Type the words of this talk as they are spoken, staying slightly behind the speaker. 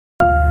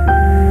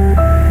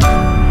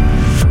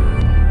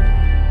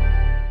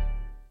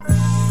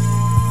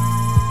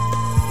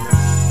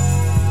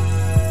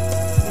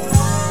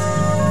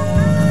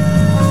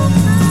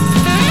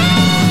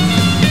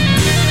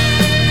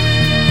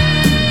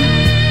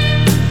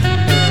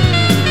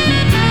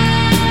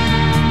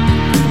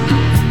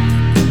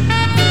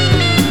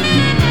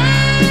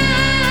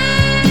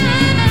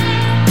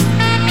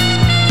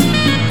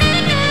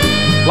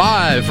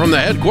from the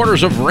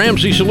headquarters of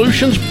Ramsey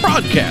Solutions,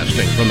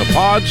 broadcasting from the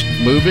Pods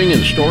Moving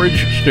and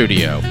Storage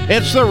Studio.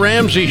 It's The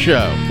Ramsey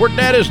Show, where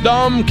debt is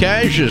dumb,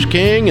 cash is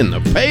king, and the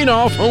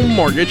paid-off home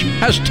mortgage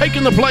has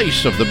taken the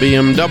place of the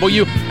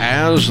BMW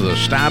as the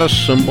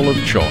status symbol of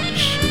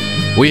choice.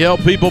 We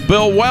help people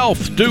build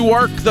wealth, do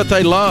work that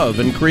they love,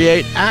 and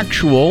create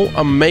actual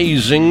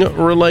amazing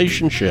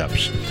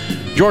relationships.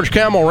 George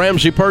Kamel,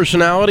 Ramsey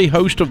personality,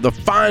 host of the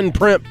Fine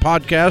Print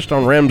podcast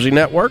on Ramsey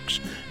Networks,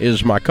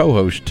 is my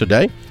co-host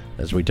today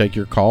as we take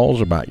your calls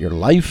about your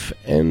life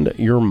and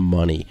your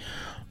money.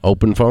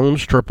 Open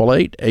phones,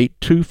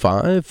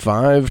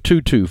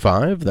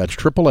 888-825-5225. That's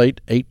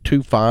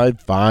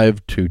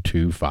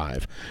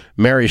 888-825-5225.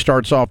 Mary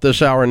starts off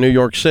this hour in New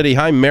York City.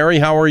 Hi, Mary.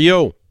 How are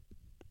you?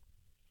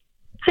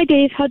 Hi,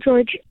 Dave. Hi,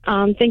 George.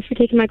 Thanks for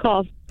taking my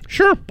call.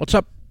 Sure. What's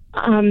up?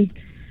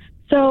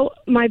 So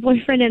my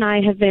boyfriend and I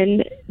have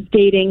been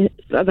dating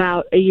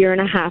about a year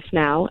and a half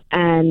now,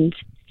 and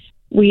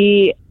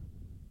we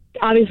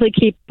obviously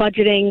keep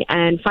budgeting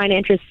and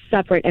finances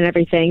separate and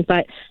everything,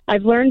 but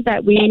I've learned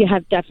that we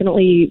have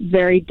definitely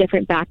very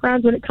different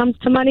backgrounds when it comes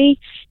to money.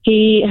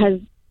 He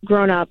has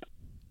grown up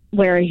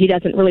where he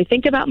doesn't really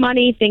think about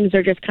money. Things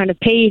are just kind of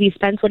paid. He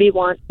spends what he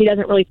wants. He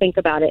doesn't really think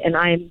about it, and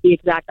I am the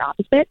exact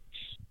opposite.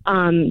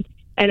 And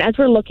as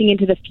we're looking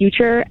into the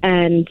future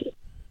and,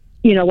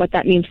 you know, what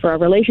that means for our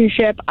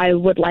relationship, I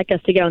would like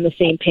us to get on the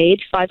same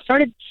page. So I've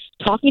started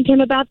talking to him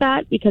about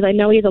that because I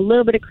know he has a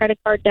little bit of credit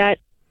card debt,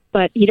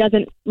 but he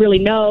doesn't really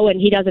know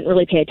and he doesn't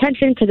really pay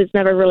attention because he's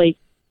never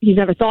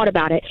thought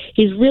about it.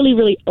 He's really,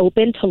 really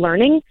open to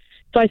learning.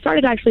 So I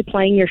started actually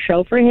playing your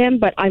show for him,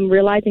 but I'm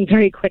realizing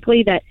very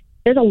quickly that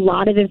there's a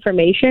lot of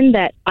information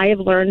that I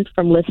have learned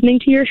from listening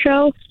to your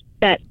show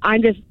that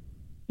I'm just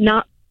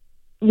not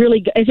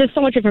really, it's just so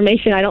much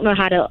information. I don't know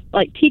how to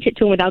teach it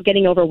to him without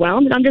getting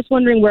overwhelmed. And I'm just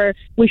wondering where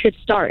we should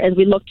start as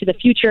we look to the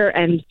future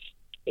and,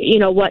 you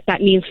know, what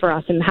that means for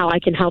us and how I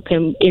can help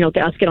him, you know,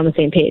 get on the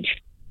same page.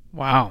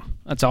 Wow.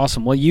 That's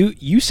awesome. Well,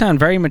 you sound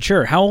very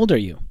mature. How old are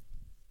you?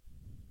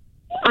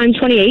 I'm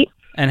 28.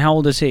 And how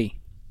old is he?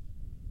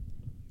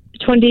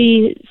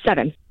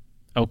 27.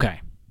 Okay.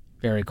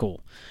 Very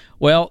cool.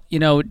 Well, you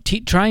know,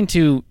 trying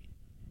to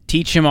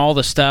teach him all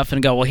the stuff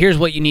and go, well, here's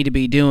what you need to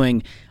be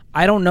doing,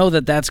 I don't know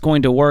that that's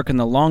going to work in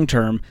the long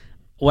term.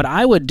 What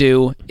I would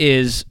do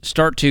is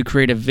start to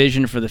create a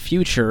vision for the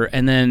future,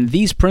 and then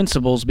these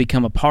principles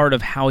become a part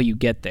of how you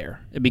get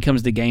there. It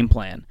becomes the game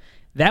plan.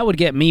 That would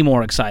get me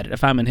more excited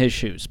if I'm in his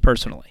shoes,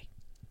 personally.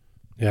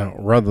 Yeah,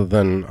 rather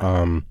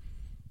than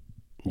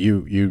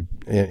you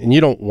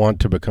don't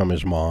want to become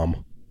his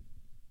mom.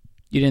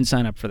 You didn't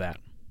sign up for that.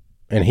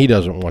 And he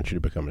doesn't want you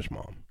to become his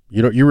mom.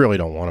 You really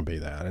don't want to be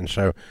that. And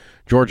so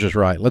George is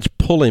right. Let's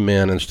pull him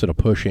in instead of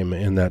push him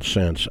in that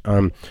sense.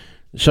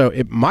 So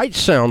it might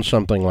sound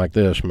something like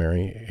this,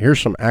 Mary.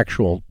 Here's some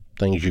actual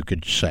things you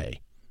could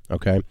say,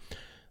 okay?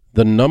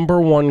 The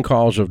number one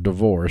cause of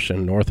divorce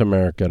in North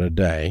America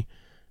today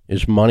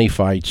is money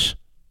fights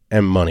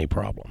and money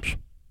problems.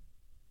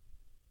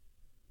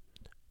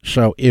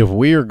 So if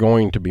we are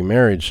going to be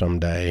married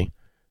someday,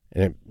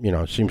 and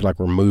it seems like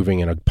we're moving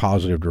in a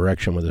positive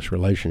direction with this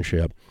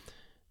relationship,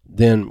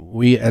 then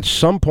we, at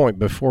some point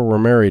before we're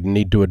married,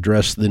 need to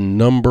address the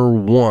number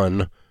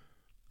one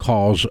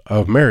cause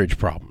of marriage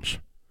problems.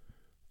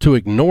 To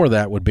ignore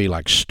that would be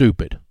like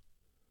stupid,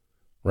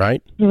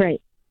 right?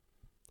 Right.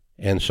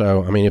 And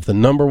so, I mean, if the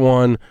number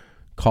one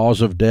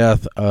cause of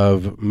death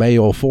of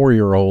male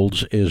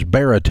 4-year-olds is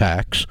bear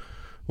attacks,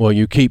 well,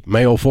 you keep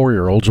male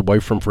 4-year-olds away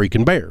from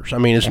freaking bears. I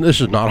mean, this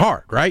is not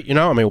hard, right? You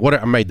know, I mean,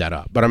 I made that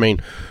up, but I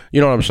mean,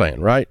 you know what I'm saying,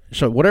 right?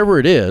 So whatever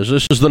it is,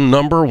 this is the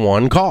number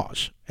one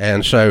cause.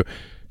 And so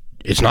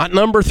it's not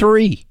number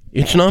 3,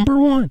 it's number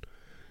 1.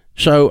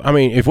 So, I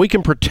mean, if we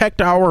can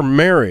protect our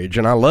marriage,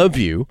 and I love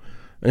you,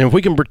 and if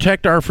we can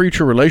protect our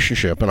future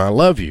relationship, and I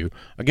love you,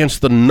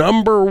 against the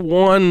number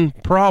one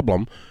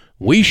problem,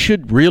 we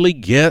should really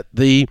get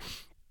the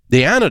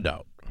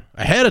antidote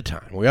ahead of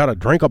time. We ought to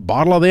drink a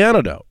bottle of the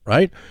antidote,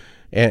 right?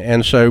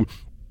 And so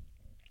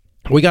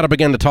we got to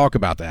begin to talk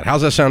about that.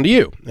 How's that sound to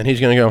you? And he's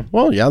going to go,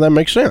 well, yeah, that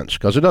makes sense,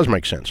 because it does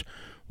make sense.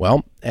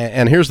 Well,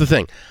 and here's the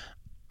thing.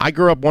 I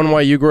grew up one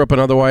way, you grew up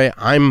another way.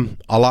 I'm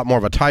a lot more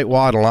of a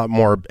tightwad, a lot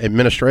more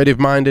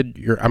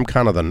administrative-minded. I'm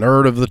kind of the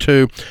nerd of the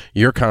two.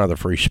 You're kind of the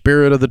free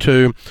spirit of the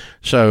two.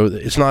 So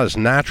it's not as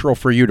natural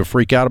for you to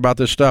freak out about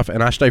this stuff,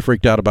 and I stay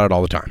freaked out about it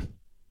all the time.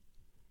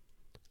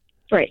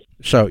 Right.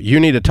 So you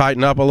need to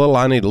tighten up a little.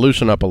 I need to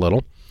loosen up a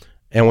little,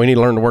 and we need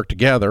to learn to work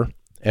together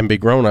and be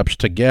grown-ups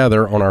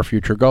together on our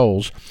future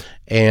goals.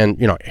 And,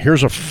 you know,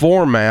 here's a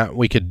format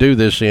we could do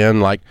this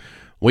in. Like,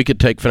 we could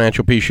take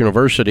Financial Peace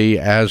University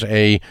as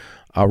a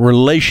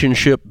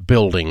relationship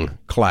building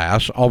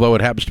class, although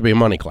it happens to be a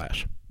money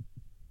class.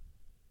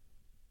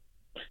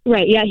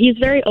 Right. Yeah, he's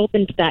very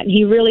open to that, and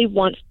he really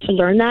wants to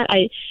learn that.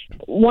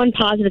 One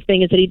positive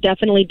thing is that he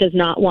definitely does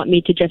not want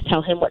me to just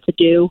tell him what to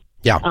do.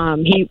 Yeah.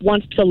 He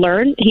wants to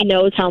learn. He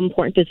knows how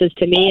important this is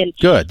to me. And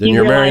good. Then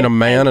you're marrying a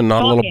man and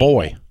not a little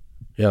boy.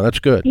 Yeah, that's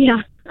good.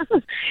 Yeah.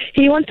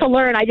 He wants to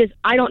learn.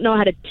 I don't know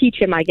how to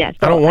teach him, I guess.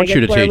 So I don't want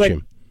you to teach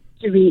him.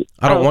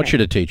 I don't want okay. you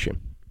to teach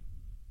him.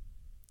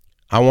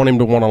 I want him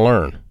to want to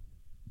learn,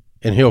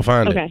 and he'll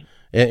find Okay.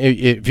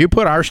 it. If you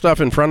put our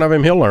stuff in front of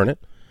him, he'll learn it.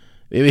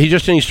 He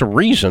just needs to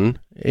reason.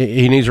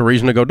 He needs a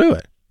reason to go do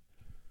it.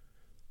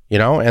 You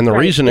know, and the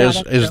reason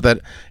is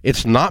that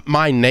it's not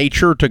my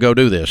nature to go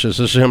do this. This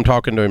is him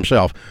talking to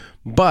himself.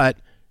 But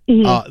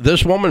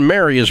this woman,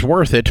 Mary, is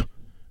worth it,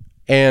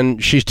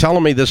 and she's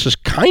telling me this is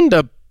kind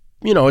of,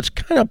 you know, it's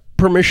kind of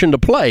permission to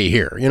play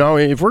here. You know,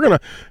 if we're going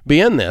to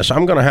be in this,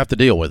 I'm going to have to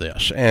deal with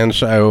this. And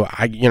so,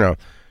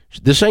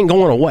 this ain't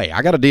going away.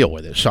 I got to deal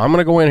with it. So I'm going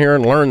to go in here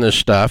and learn this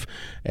stuff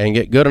and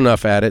get good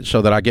enough at it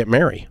so that I get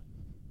Mary.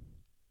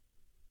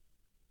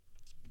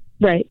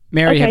 Right.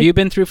 Mary, Okay. have you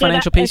been through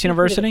Financial Peace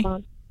University?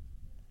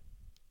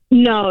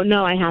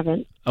 No, I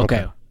haven't.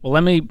 Okay. Well,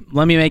 let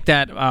me make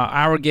that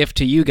our gift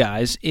to you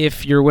guys.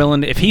 If he's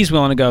willing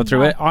to go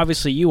through it,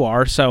 obviously you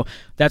are. So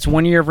that's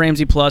 1 year of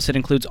Ramsey Plus. It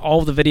includes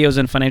all of the videos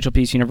in Financial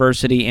Peace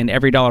University and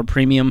Every Dollar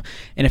Premium.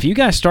 And if you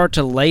guys start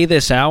to lay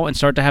this out and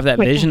start to have that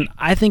vision,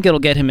 I think it'll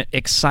get him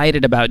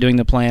excited about doing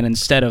the plan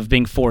instead of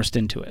being forced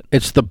into it.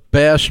 It's the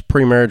best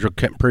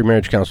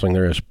pre-marriage counseling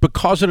there is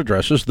because it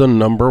addresses the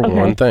number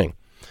one thing.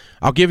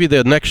 I'll give you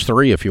the next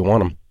three if you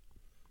want them.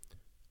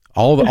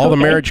 All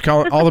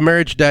the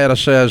marriage data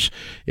says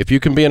if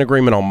you can be in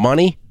agreement on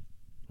money,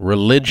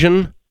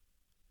 religion,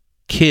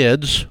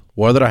 kids,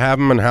 whether to have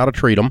them and how to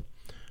treat them,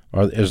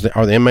 are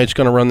the inmates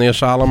going to run the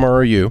asylum or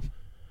are you?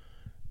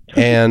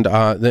 And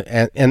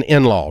and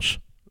in-laws,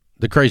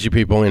 the crazy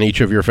people in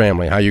each of your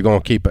family, how you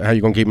going to keep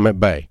them at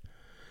bay?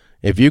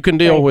 If you can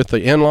deal with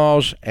the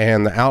in-laws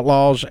and the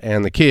outlaws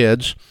and the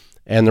kids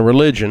and the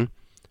religion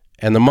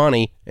and the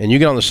money, and you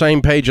get on the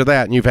same page of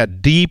that, and you've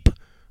had deep,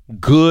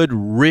 good,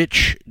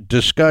 rich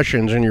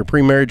discussions in your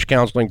pre-marriage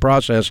counseling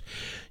process,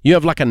 you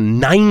have like a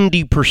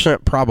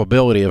 90%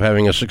 probability of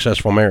having a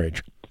successful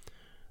marriage.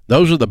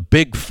 Those are the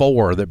big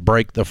four that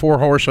break, the four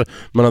horsemen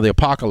of the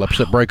apocalypse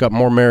that break up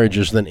more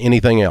marriages than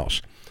anything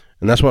else.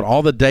 And that's what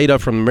all the data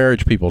from the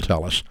marriage people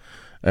tell us.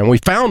 And we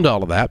found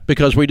all of that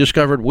because we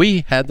discovered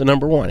we had the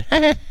number one.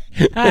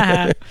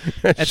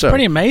 It's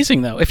pretty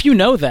amazing, though. If you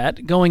know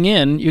that going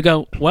in, you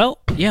go, well,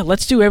 yeah,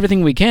 let's do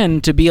everything we can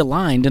to be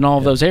aligned in all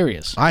of those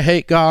areas. I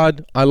hate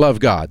God. I love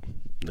God.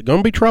 They're going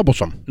to be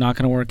troublesome. Not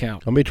going to work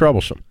out. Going to be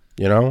troublesome.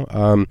 You know,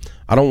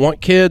 I don't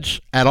want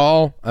kids at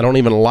all. I don't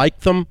even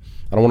like them.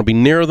 I don't want to be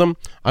near them.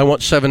 I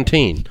want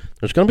 17.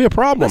 There's going to be a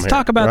problem Let's here.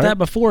 talk about that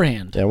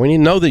beforehand. Yeah, we need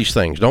to know these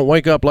things. Don't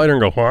wake up later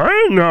and go, well, I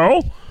didn't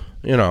know.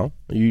 You know,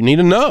 you need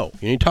to know.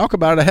 You need to talk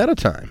about it ahead of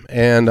time.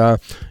 And,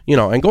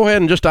 and go ahead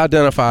and just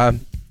identify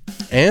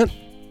Aunt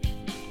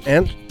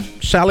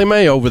Sally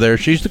Mae over there.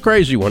 She's the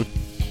crazy one.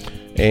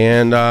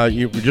 And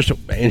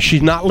and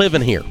she's not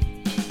living here.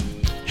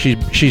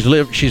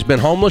 She's been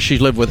homeless.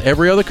 She's lived with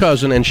every other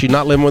cousin, and she's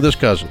not living with this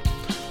cousin.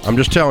 I'm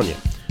just telling you.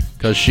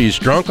 Because she's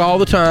drunk all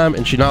the time,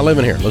 and she's not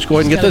living here. Let's go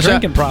ahead and get this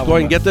out. Go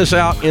ahead and get this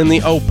out in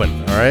the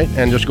open, all right?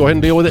 And just go ahead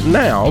and deal with it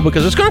now,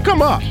 because it's going to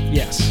come up.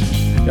 Yes.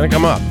 It's going to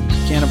come up.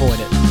 Can't avoid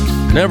it.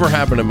 Never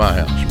happened in my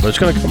house, but it's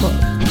going to come up.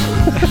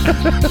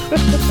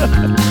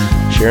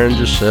 Sharon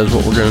just says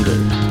what we're going to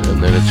do,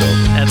 and then it's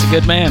over. That's a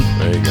good man.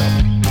 There you go.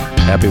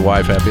 Happy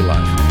wife, happy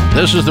life.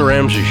 This is The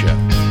Ramsey Show.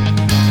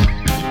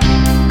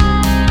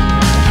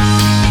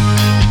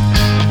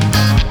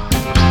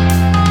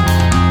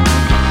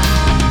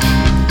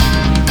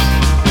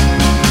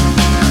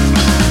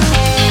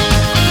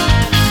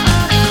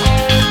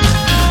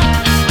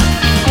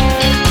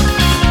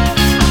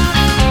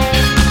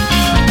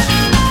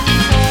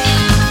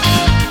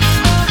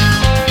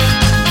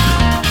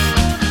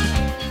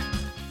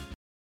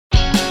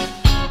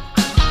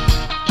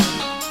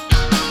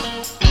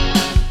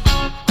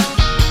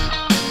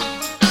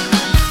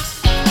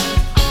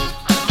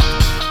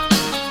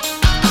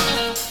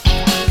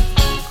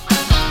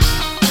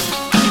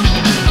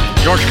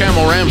 George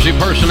Kamel, Ramsey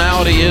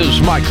Personality,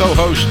 is my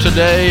co-host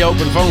today.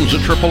 Open phones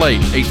at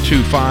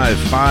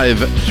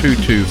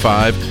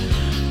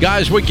 888-825-5225.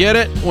 Guys, we get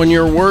it. When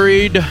you're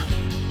worried,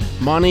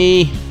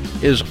 money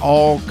is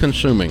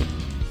all-consuming.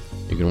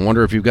 You can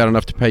wonder if you've got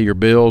enough to pay your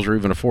bills or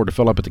even afford to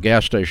fill up at the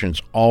gas station.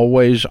 It's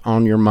always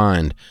on your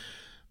mind.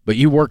 But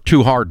you work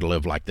too hard to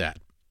live like that.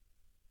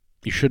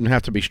 You shouldn't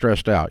have to be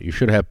stressed out. You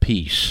should have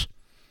peace.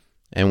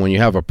 And when you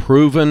have a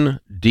proven,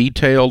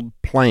 detailed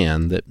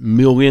plan that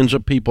millions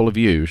of people have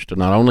used to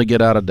not only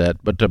get out of debt,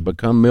 but to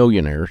become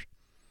millionaires,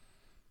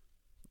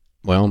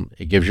 well,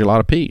 it gives you a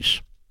lot of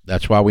peace.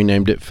 That's why we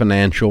named it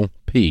Financial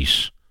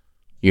Peace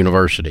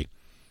University.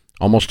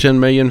 Almost 10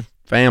 million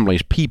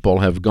people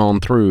have gone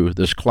through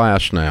this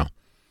class now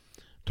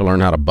to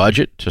learn how to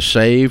budget, to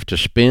save, to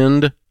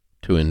spend,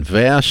 to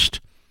invest,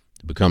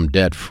 to become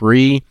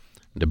debt-free,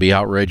 and to be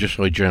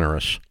outrageously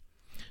generous.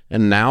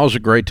 And now is a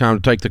great time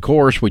to take the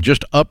course. We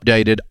just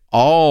updated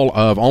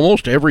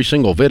almost every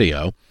single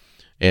video,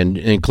 and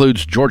it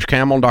includes George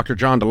Kamel and Dr.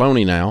 John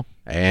Deloney now,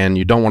 and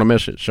you don't want to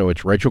miss it. So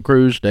it's Rachel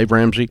Cruz, Dave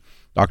Ramsey,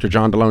 Dr.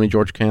 John Deloney,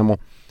 George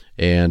Kamel,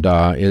 And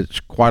it's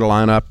quite a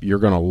lineup. You're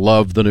going to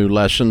love the new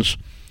lessons.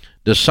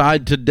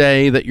 Decide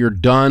today that you're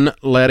done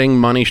letting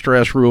money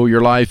stress rule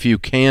your life. You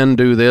can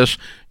do this.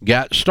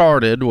 Get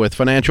started with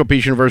Financial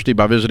Peace University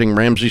by visiting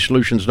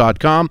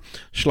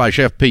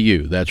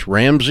RamseySolutions.com/FPU. That's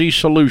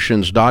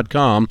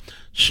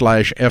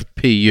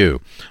RamseySolutions.com/FPU.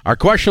 Our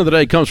question of the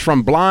day comes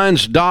from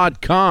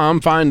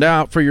Blinds.com. Find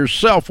out for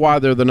yourself why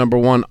they're the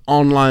 #1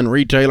 online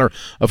retailer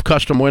of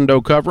custom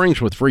window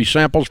coverings with free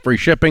samples, free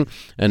shipping,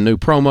 and new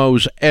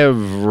promos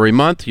every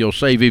month. You'll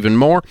save even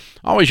more.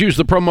 Always use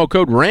the promo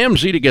code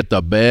Ramsey to get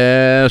the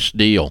best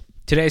deal.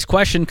 Today's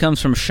question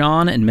comes from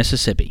Sean in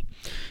Mississippi.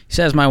 He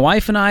says, my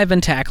wife and I have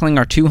been tackling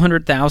our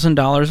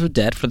 $200,000 of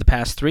debt for the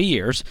past 3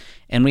 years,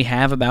 and we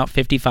have about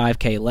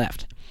 $55K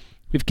left.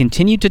 We've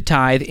continued to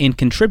tithe and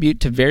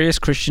contribute to various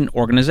Christian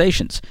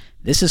organizations.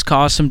 This has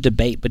caused some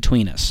debate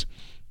between us.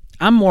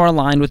 I'm more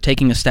aligned with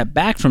taking a step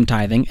back from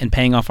tithing and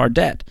paying off our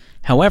debt.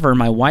 However,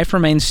 my wife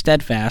remains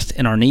steadfast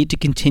in our need to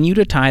continue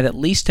to tithe at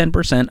least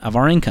 10% of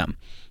our income.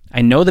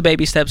 I know the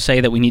baby steps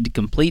say that we need to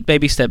complete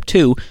baby step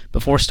 2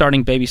 before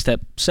starting baby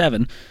step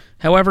 7.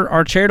 However,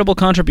 our charitable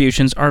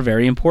contributions are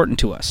very important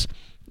to us.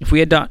 If we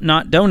had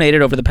not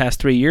donated over the past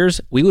 3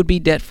 years, we would be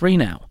debt-free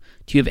now.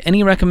 Do you have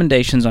any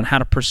recommendations on how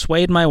to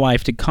persuade my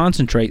wife to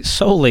concentrate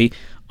solely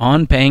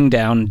on paying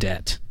down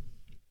debt?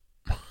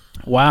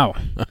 Wow.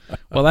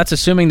 Well, that's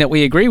assuming that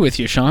we agree with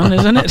you, Sean,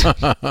 isn't it?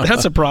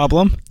 That's a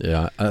problem.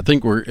 Yeah, I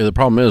think the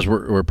problem is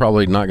we're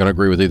probably not going to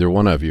agree with either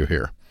one of you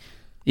here.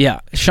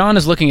 Yeah, Sean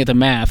is looking at the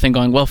math and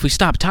going, well, if we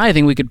stop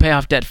tithing, we could pay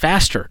off debt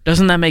faster.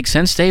 Doesn't that make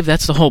sense, Dave?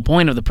 That's the whole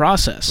point of the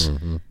process.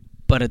 Mm-hmm.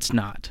 But it's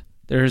not.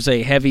 There's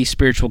a heavy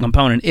spiritual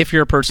component, if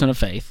you're a person of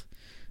faith,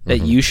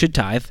 that you should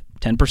tithe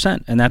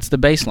 10%, and that's the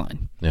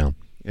baseline. Yeah,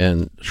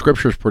 and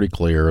Scripture is pretty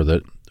clear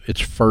that it's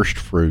first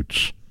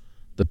fruits.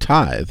 The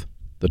tithe,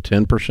 the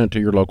 10% to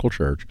your local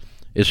church,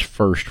 is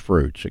first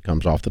fruits. It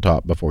comes off the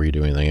top before you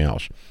do anything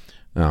else.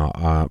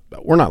 Now,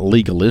 we're not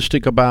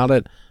legalistic about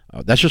it.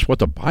 That's just what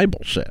the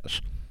Bible says.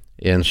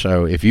 And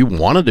so if you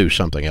want to do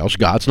something else,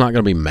 God's not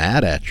going to be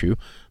mad at you,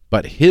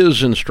 but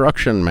his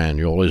instruction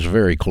manual is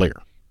very clear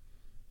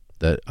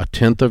that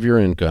 1/10 of your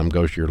income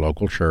goes to your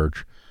local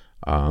church.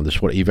 This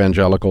is what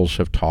evangelicals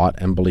have taught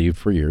and believed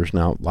for years.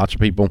 Now, lots of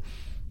people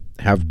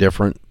have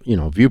different,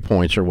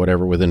 viewpoints or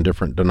whatever within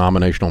different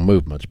denominational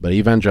movements, but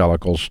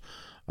evangelicals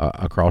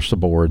across the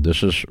board,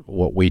 this is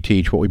what we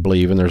teach, what we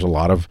believe, and there's a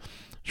lot of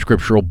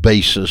scriptural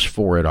basis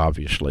for it,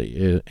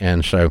 obviously.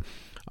 And so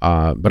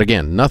but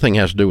again, nothing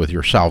has to do with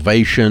your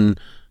salvation.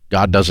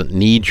 God doesn't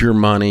need your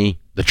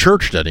money. The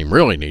church doesn't even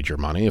really need your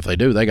money. If they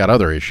do, they got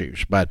other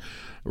issues. But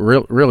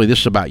really, this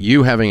is about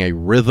you having a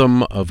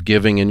rhythm of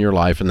giving in your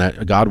life, and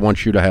that God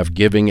wants you to have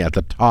giving at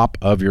the top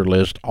of your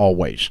list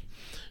always.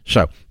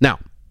 So now,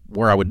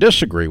 where I would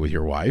disagree with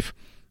your wife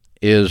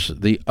is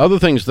the other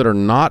things that are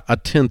not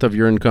 1/10 of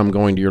your income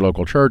going to your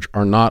local church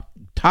are not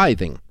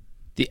tithing.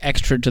 The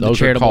extra to the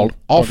charitable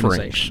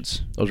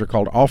offerings. Those are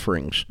called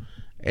offerings.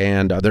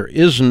 And there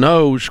is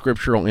no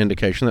scriptural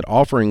indication that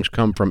offerings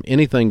come from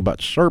anything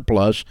but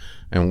surplus.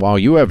 And while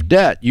you have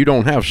debt, you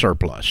don't have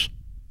surplus.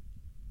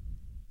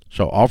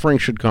 So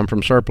offerings should come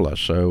from surplus.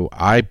 So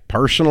I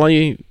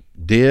personally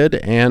did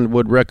and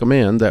would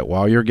recommend that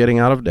while you're getting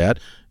out of debt,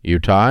 you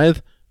tithe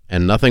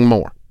and nothing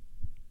more.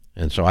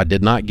 And so I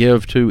did not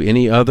give to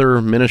any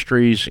other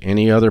ministries,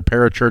 any other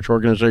parachurch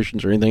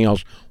organizations or anything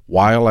else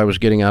while I was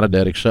getting out of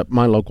debt except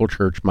my local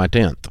church, my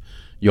 10th.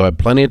 You'll have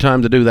plenty of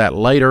time to do that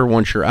later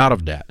once you're out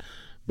of debt.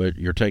 But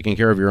you're taking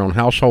care of your own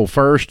household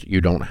first. You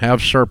don't have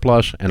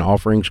surplus, and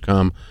offerings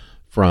come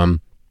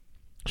from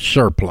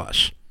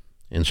surplus.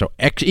 And so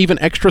even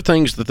extra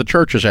things that the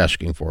church is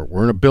asking for.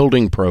 We're in a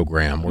building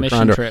program. We're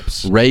Mission trying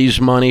trips. to raise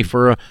money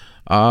for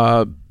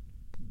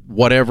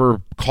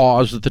whatever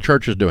cause that the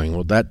church is doing.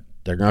 Well, that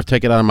they're going to have to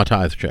take it out of my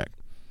tithe check.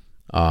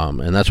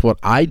 And that's what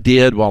I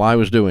did while I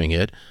was doing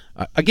it.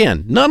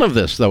 Again, none of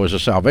this, though, is a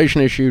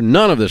salvation issue.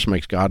 None of this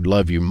makes God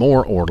love you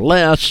more or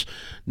less.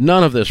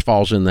 None of this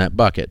falls in that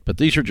bucket. But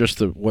these are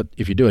just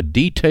if you do a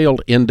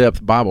detailed,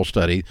 in-depth Bible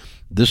study,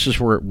 this is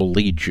where it will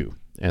lead you.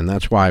 And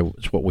that's why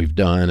it's what we've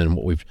done and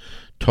what we've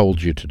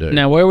told you to do.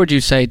 Now, where would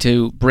you say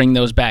to bring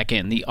those back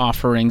in? The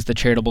offerings, the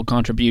charitable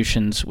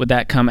contributions, would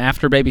that come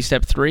after baby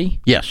step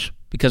 3? Yes.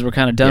 Because we're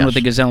kind of done with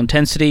the gazelle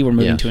intensity. We're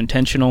moving to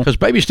intentional. Because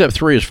baby step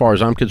 3, as far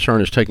as I'm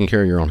concerned, is taking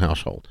care of your own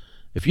household.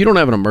 If you don't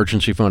have an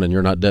emergency fund and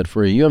you're not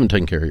debt-free, you haven't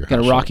taken care of your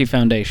household. Got a rocky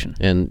foundation.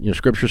 And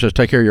Scripture says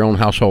take care of your own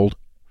household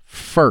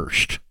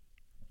first,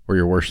 or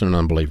you're worse than an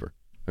unbeliever.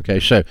 Okay,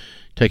 so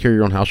take care of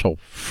your own household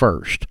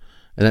first.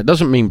 And that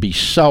doesn't mean be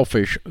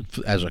selfish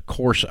as a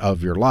course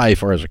of your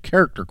life or as a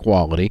character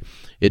quality.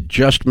 It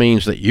just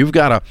means that you've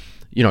got to,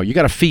 you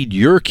got to feed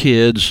your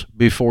kids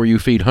before you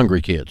feed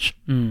hungry kids.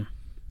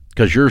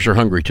 Because yours are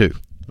hungry too.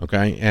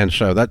 Okay, and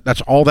so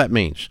that's all that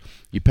means.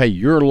 You pay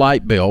your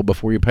light bill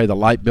before you pay the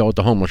light bill at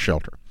the homeless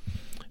shelter.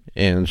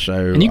 And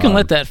so, And you can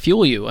let that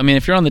fuel you. I mean,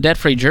 if you're on the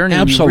debt-free journey,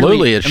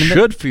 absolutely, it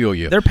should fuel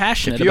you. They're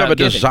passionate. If you have a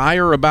giving.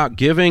 desire about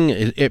giving,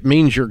 it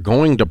means you're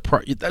going to.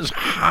 There's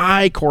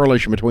high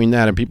correlation between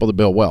that and people that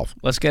build wealth.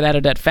 Let's get out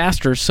of debt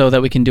faster so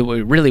that we can do what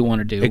we really want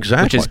to do,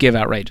 exactly, which is give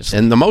outrageously.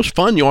 And the most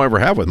fun you'll ever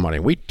have with money.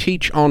 We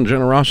teach on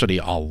generosity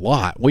a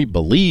lot. We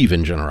believe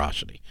in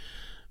generosity,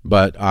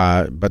 but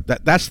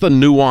that's the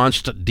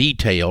nuanced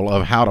detail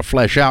of how to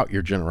flesh out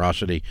your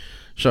generosity.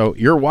 So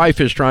your wife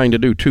is trying to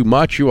do too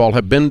much. You all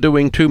have been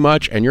doing too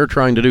much, and you're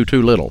trying to do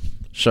too little.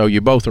 So you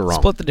both are wrong.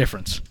 Split the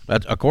difference.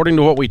 That's according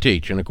to what we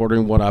teach and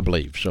according to what I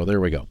believe. So there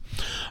we go.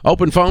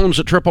 Open phones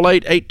at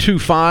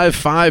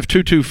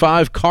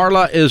 888-825-5225.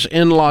 Carla is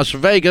in Las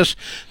Vegas.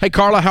 Hey,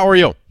 Carla, how are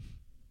you?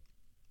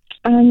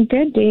 I'm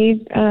good,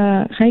 Dave.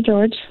 Hi,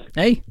 George.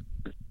 Hey.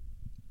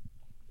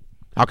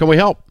 How can we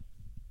help?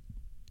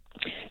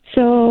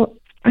 So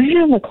I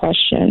have a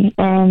question.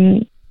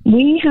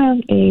 We have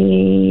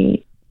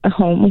a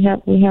home.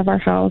 We have our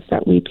house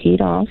that we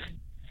paid off,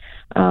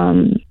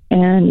 and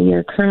we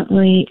are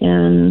currently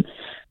in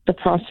the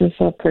process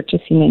of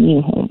purchasing a new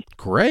home.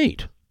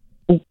 Great.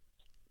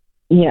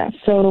 Yeah.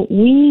 So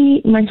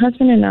my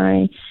husband and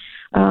I,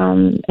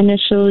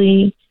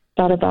 initially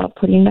thought about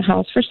putting the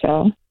house for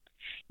sale,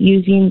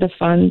 using the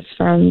funds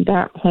from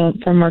that home,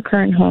 from our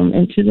current home,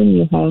 into the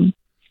new home,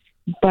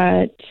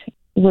 but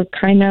we're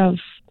kind of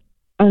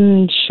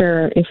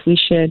unsure if we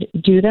should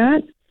do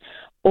that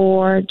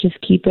or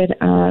just keep it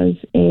as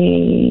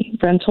a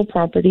rental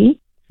property.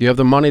 You have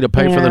the money to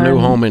pay for the new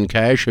home in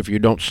cash if you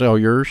don't sell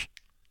yours?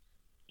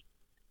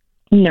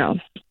 No,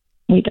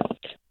 we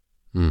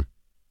don't.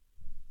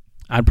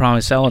 I'd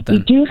probably sell it then.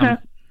 We do have.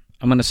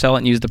 I'm going to sell it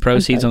and use the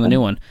proceeds on the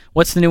new one.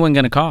 What's the new one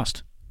going to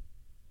cost?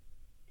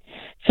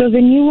 So the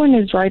new one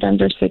is right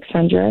under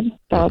 $600,000.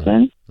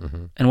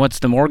 Mm-hmm. And what's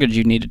the mortgage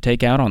you need to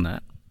take out on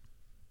that?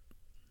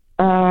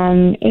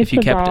 It's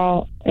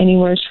about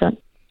anywhere from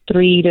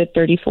 $300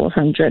 to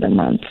 $3,400 a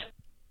month.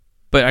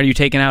 But are you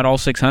taking out all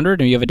 $600?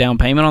 Do you have a down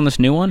payment on this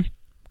new one?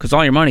 Because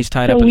all your money's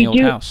tied up in the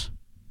old house.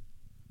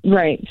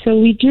 Right. So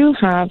we do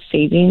have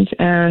savings,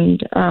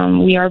 and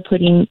we are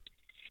putting.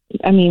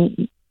 I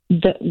mean,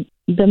 the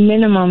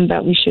minimum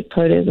that we should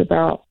put is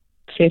about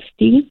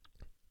 $50,000.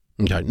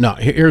 Okay. No,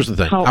 here's the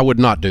thing. I would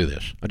not do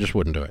this. I just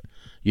wouldn't do it.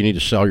 You need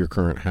to sell your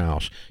current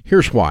house.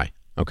 Here's why.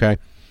 Okay.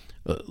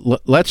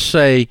 Let's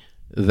say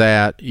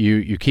that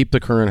you keep the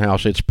current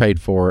house, it's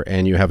paid for,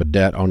 and you have a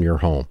debt on your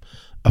home.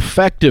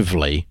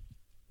 Effectively,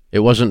 it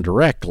wasn't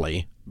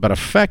directly, but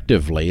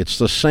effectively, it's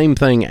the same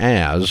thing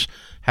as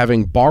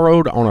having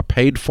borrowed on a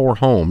paid-for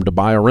home to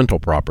buy a rental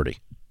property.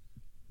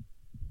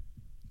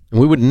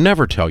 And we would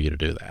never tell you to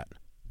do that.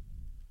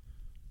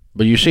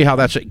 But you see how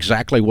that's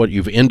exactly what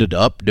you've ended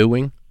up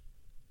doing?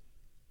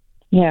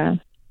 Yeah.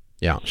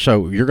 Yeah,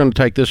 so you're going to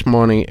take this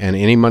money and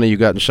any money you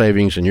got in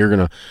savings, and you're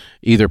going to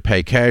either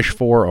pay cash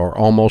for or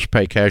almost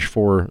pay cash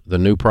for the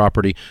new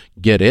property,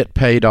 get it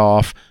paid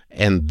off,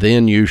 and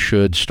then you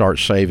should start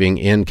saving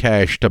in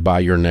cash to buy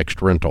your next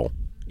rental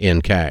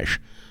in cash.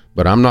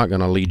 But I'm not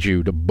going to lead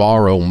you to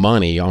borrow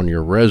money on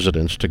your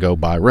residence to go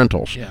buy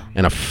rentals. Yeah.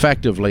 And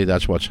effectively,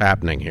 that's what's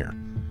happening here.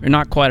 You're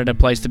not quite at a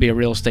place to be a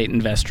real estate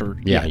investor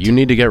Yeah, yet. you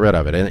need to get rid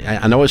of it. And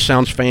I know it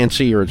sounds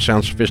fancy or it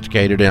sounds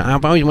sophisticated, and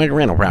I've always made a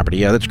rental property.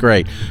 Yeah, that's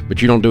great, but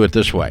you don't do it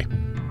this way.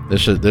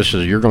 This is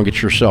you're going to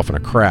get yourself in a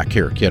crack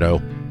here, kiddo.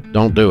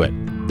 Don't do it.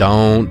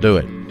 Don't do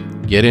it.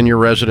 Get in your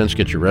residence,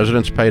 get your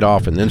residence paid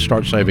off, and then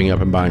start saving up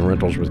and buying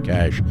rentals with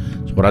cash.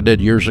 It's what I did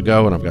years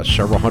ago, and I've got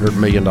several $100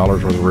 million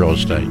worth of real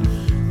estate.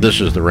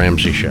 This is The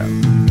Ramsey Show.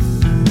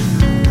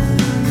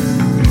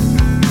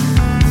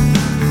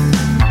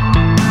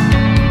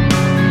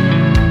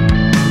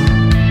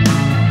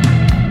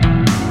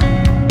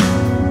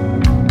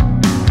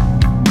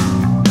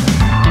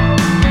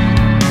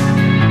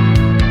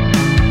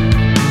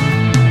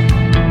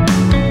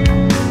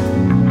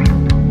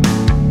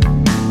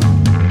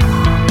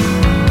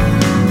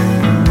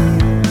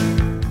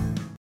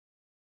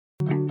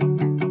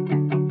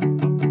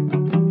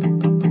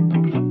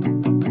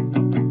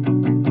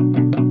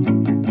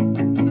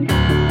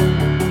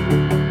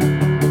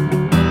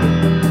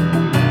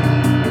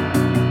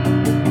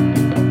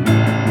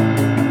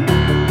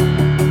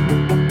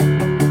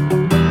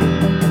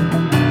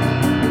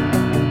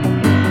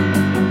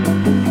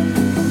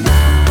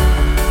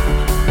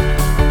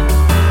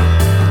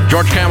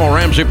 George Camel,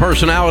 Ramsey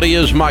Personality,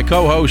 is my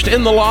co-host.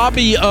 In the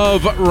lobby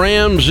of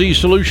Ramsey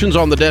Solutions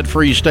on the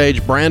debt-free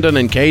stage, Brandon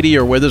and Katie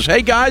are with us.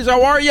 Hey, guys,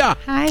 how are you?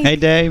 Hi. Hey,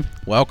 Dave.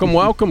 Welcome,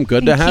 welcome.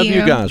 Good to have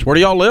you guys. Where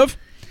do y'all live?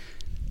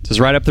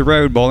 Just right up the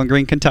road, Bowling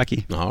Green,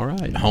 Kentucky. All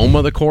right. Home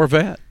of the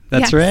Corvette.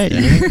 That's Yes. right.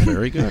 Yeah,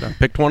 very good. I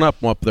picked one up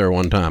there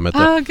one time. At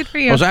the, Oh, good for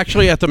you. I was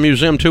actually at the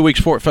museum 2 weeks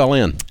before it fell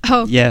in.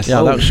 Oh, Yes.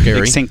 Yeah, that was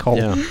scary. Big sinkhole.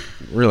 Yeah,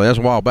 really, that's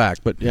a while back.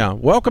 But yeah,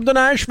 welcome to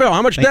Nashville.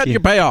 How much Thank debt you. you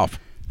pay off?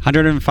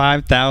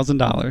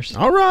 $105,000.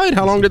 All right.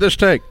 How long did this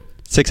take?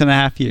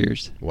 6.5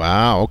 years.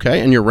 Wow. Okay.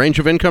 And your range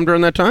of income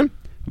during that time?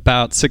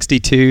 About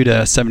 62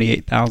 to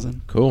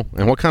 78,000. Cool.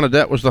 And what kind of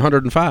debt was the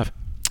 105?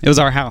 It was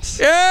our house.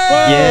 Yeah.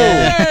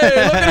 Yeah.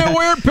 Hey, look at the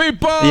weird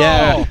people.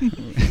 Yeah.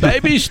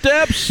 Baby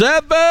step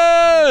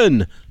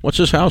 7. What's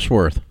this house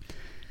worth?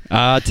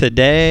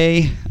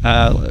 Today,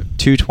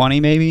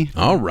 $220 maybe.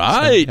 All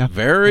right. So, yeah.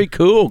 Very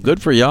cool.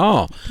 Good for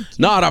y'all.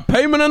 Not a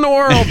payment in the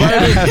world,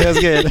 baby. That's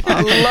good.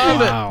 I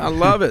love Wow. it. I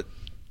love it.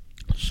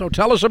 So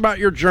tell us about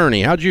your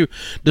journey. How'd you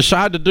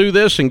decide to do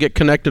this and get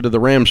connected to the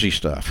Ramsey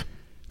stuff?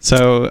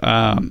 So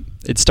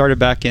it started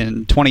back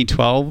in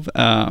 2012.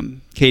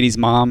 Katie's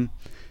mom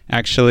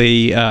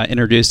actually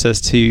introduced us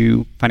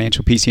to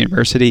Financial Peace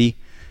University,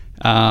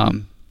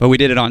 but we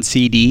did it on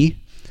CD.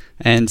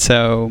 And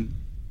so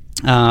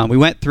we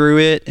went through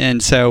it,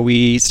 and so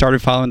we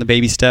started following the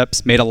baby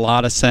steps. Made a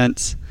lot of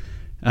sense.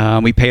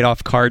 We paid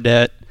off car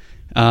debt.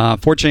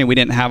 Fortunately, we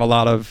didn't have a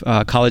lot of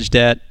college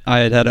debt. I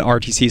had an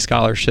RTC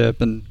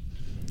scholarship, and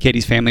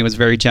Katie's family was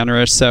very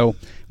generous. So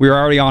we were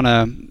already on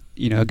a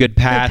good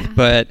path,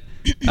 but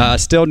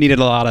still needed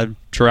a lot of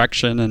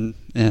direction,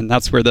 and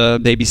that's where the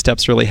baby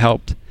steps really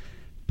helped.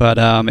 But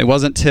it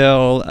wasn't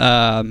till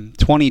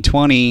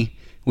 2020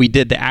 we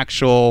did the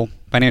actual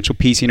Financial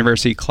Peace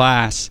University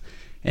class,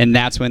 and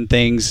that's when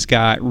things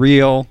got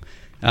real.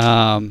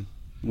 I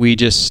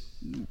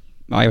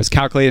was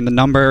calculating the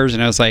numbers,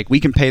 and I was like, we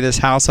can pay this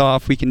house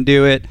off. We can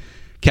do it.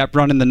 Kept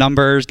running the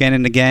numbers again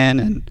and again,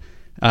 and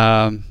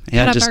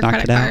just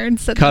knocked it out.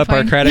 Cut up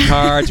our credit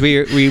cards.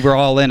 We were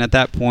all in at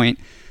that point,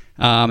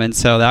 and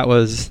so that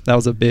was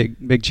a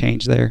big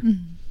change there.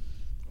 Mm-hmm.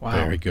 Wow.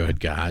 Very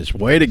good, guys.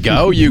 Way to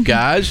go, you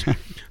guys.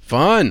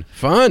 Fun.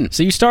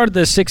 So you started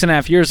this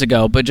 6.5 years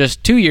ago, but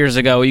just 2 years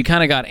ago, you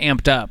kind of got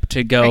amped up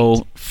to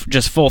go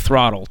just full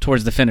throttle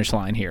towards the finish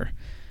line here.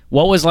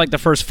 What was like the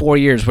first 4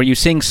 years? Were you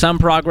seeing some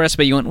progress,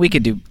 but you went, we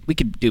could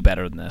do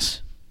better than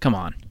this? Come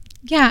on.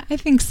 Yeah, I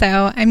think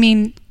so. I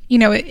mean,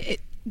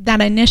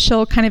 that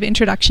initial kind of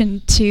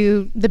introduction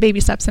to the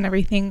baby steps and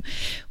everything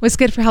was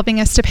good for helping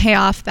us to pay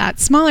off that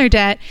smaller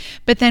debt.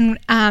 But then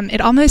it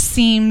almost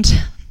seemed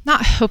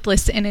not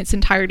hopeless in its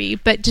entirety,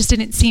 but just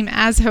didn't seem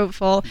as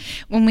hopeful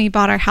when we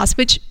bought our house,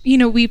 which,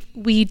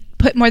 we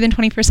put more than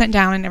 20%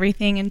 down and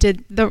everything, and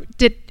did a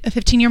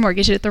 15-year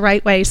mortgage, did it the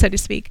right way, so to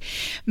speak.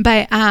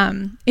 But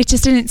it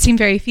just didn't seem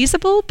very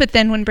feasible. But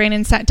then when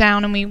Brandon sat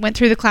down and we went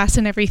through the class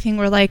and everything,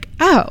 we're like,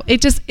 oh,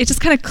 it just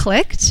kind of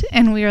clicked,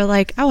 and we were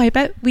like, oh, I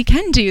bet we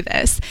can do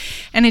this.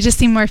 And it just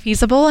seemed more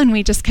feasible, and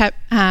we just kept,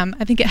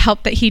 I think it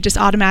helped that he just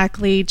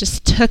automatically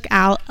just took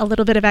out a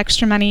little bit of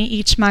extra money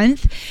each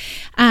month.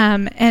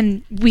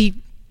 And we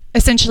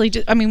essentially,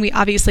 we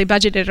obviously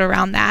budgeted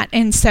around that.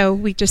 And so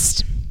we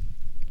just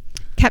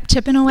kept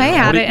chipping away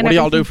at it. What do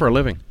y'all do for a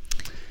living?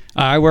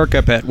 I work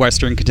up at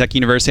Western Kentucky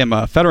University. I'm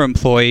a federal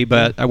employee,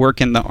 but I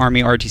work in the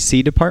Army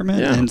RTC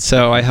department. Yeah. And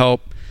so I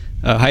help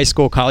high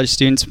school, college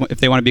students if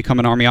they want to become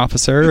an Army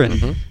officer,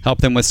 and help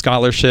them with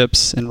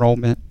scholarships,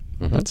 enrollment,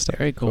 that stuff.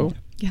 Very cool.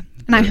 Yeah.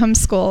 And I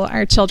homeschool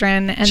our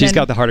children. And She's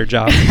got the harder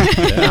job.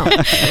 Yeah,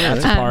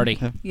 That's a party.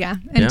 Yeah.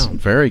 And yeah,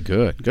 very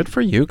good. Good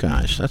for you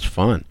guys. That's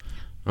fun.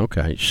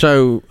 Okay,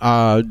 so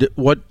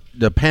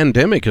the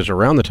pandemic is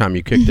around the time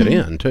you kicked it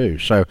in too.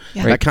 So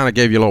that kind of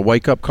gave you a little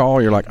wake up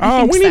call. You're like,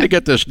 oh, we need to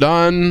get this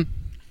done.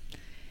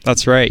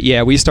 That's right.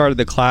 Yeah, we started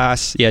the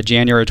class,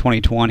 January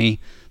 2020.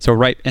 So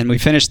and we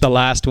finished the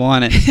last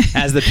one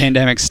as the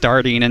pandemic's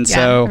starting, and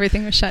so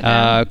everything was shut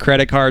down.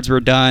 Credit cards were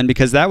done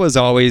because that was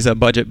always a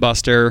budget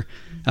buster.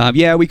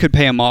 We could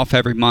pay them off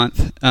every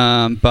month,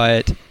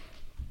 but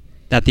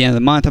at the end of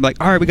the month, I'm like,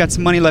 all right, we got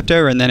some money left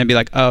over, and then it'd be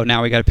like, oh,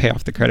 now we got to pay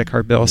off the credit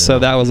card bill. So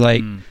that was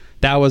like,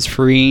 that was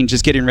freeing,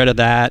 just getting rid of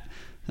that,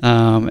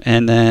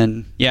 and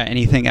then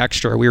anything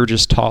extra, we were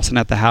just tossing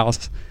at the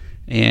house,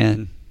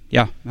 and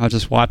I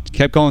just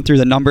kept going through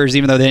the numbers,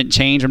 even though they didn't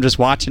change. I'm just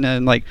watching it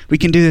and like, we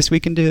can do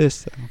this.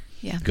 So.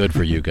 Yeah. Good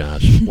for you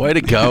guys. Way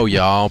to go,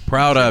 y'all.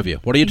 Proud of you.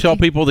 What do you tell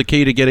people the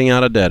key to getting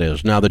out of debt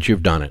is now that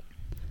you've done it?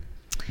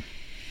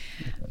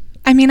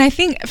 I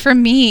think for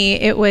me,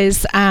 it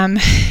was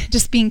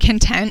just being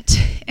content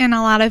in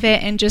a lot of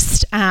it, and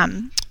just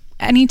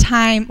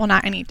anytime, well,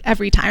 not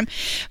every time,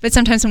 but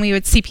sometimes when we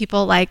would see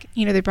people like,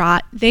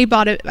 they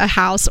bought a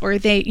house, or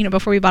they,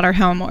 before we bought our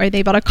home, or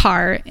they bought a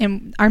car,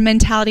 and our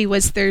mentality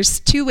was there's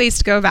two ways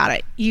to go about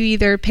it. You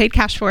either paid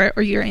cash for it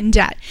or you're in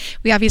debt.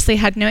 We obviously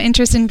had no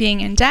interest in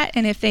being in debt,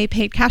 and if they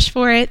paid cash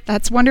for it,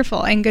 that's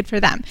wonderful and good for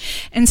them.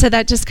 And so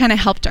that just kind of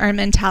helped our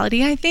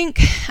mentality, I think,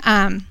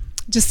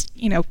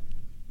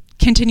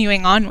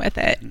 continuing on with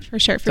it, for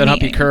sure. That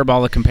help you curb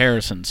all the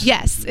comparisons.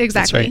 Yes,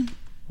 exactly. That's right.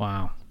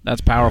 Wow,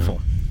 that's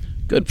powerful.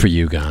 Good for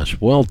you guys.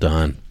 Well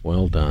done.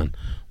 Well done.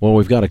 Well,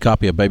 we've got a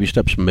copy of Baby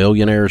Steps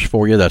Millionaires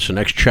for you. That's the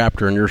next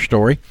chapter in your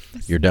story.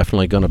 You're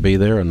definitely going to be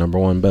there, a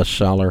 #1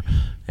 bestseller.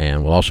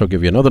 And we'll also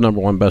give you another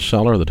 #1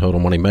 bestseller, The Total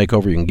Money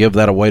Makeover. You can give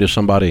that away to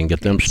somebody and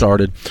get them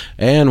started.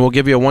 And we'll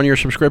give you a 1-year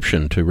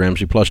subscription to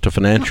Ramsey Plus to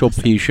Financial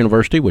Peace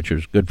University, which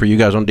is good for you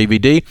guys on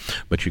DVD.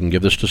 But you can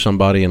give this to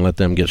somebody and let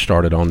them get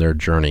started on their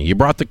journey. You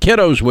brought the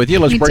kiddos with you.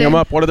 Let's bring them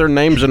up. What are their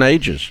names and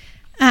ages?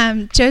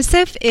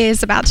 Joseph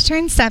is about to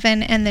turn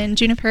 7, and then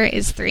Juniper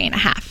is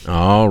 3.5.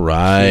 All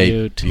right.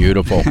 Cute.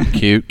 Beautiful.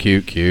 Cute,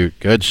 cute, cute.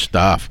 Good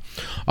stuff.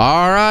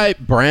 All right,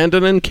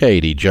 Brandon and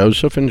Katie,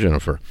 Joseph and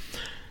Jennifer.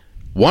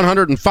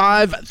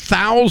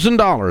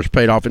 $105,000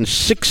 paid off in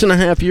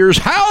 6.5 years.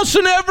 House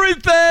and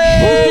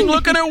everything.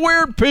 Looking at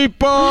weird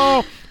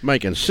people.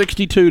 Making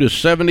 62 to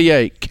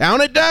 78.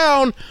 Count it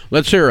down.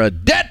 Let's hear a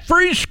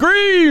debt-free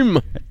scream.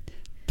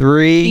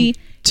 3,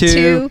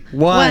 2,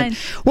 1.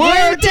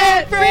 We're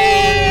debt free!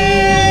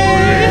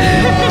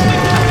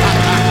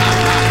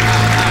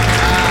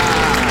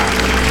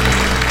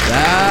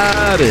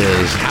 That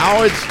is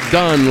how it's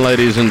done,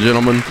 ladies and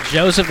gentlemen.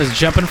 Joseph is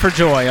jumping for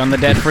joy on the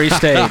debt-free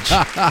stage.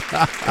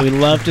 We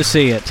love to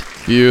see it.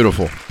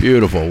 Beautiful,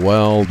 beautiful.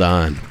 Well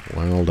done.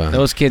 Well done.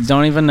 Those kids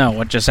don't even know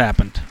what just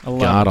happened. I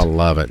love Gotta it.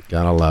 love it.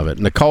 Gotta love it.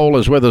 Nicole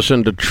is with us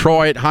in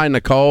Detroit. Hi,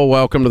 Nicole.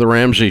 Welcome to the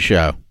Ramsey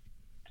Show.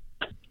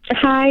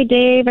 Hi,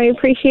 Dave. I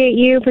appreciate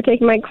you for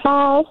taking my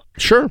call.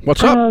 Sure.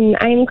 What's up?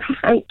 I'm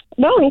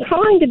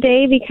calling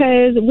today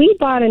because we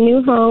bought a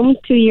new home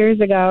 2 years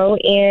ago,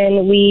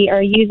 and we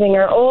are using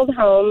our old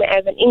home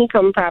as an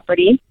income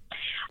property.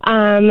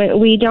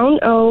 We don't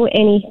owe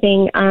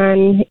anything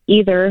on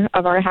either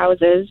of our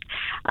houses,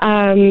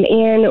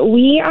 and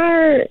we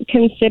are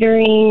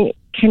considering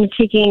kind of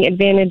taking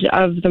advantage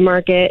of the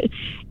market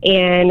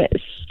and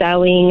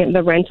selling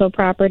the rental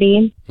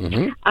property.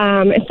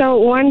 So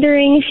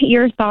wondering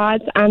your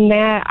thoughts on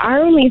that. Our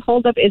only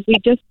holdup is we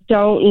just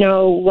don't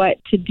know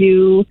what to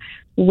do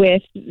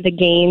with the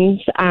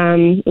gains.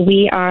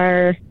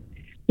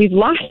 We've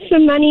lost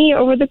some money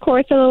over the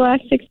course of the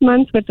last 6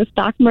 months with the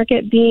stock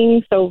market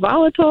being so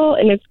volatile,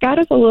 and it's got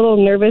us a little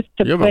nervous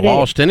to You put haven't it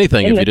lost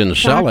anything in if the you didn't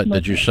sell stock it.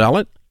 Did you sell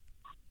it?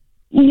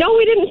 No,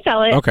 we didn't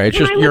sell it. Okay, it's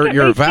When just I look at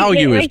your my value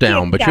statement, is I see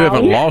down, it's but you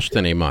haven't down. lost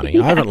any money.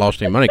 I haven't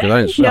lost any money because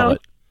I didn't sell No.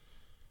 it.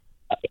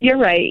 You're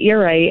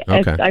right.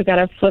 Okay. I've got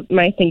to flip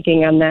my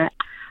thinking on that.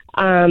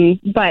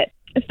 But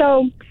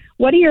so,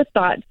 what are your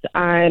thoughts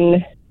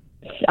on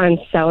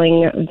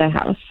selling the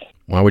house?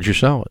 Why would you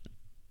sell it?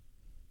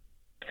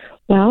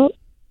 Well,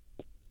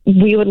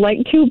 we would like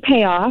to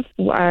pay off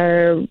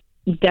our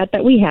debt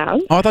that we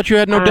have. Oh, I thought you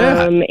had no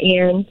debt.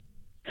 And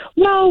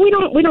well, we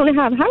don't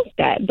have house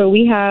debt, but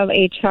we have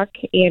a truck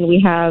and we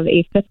have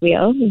a fifth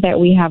wheel that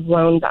we have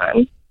loans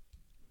on.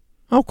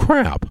 Oh,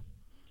 crap.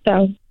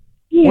 So,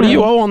 What do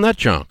you owe on that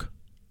junk?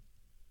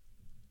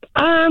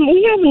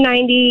 We have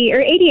 90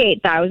 or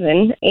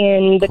 88,000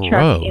 in the truck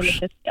and the Gross.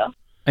 fifth wheel.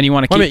 And you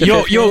want to Wait a keep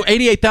minute, the you owe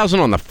 88,000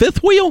 on the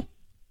fifth wheel?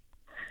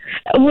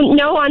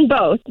 No, on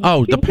both.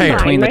 Oh, the Two pair.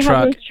 Between combined. the My truck.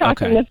 husband's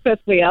truck Okay. and the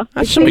fifth wheel.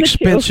 That's some Between the two.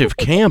 expensive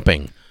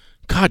camping.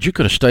 God, you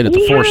could have stayed at the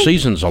We Four have-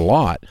 Seasons a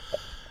lot.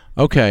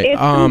 Okay. It's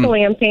some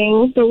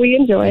glamping, but we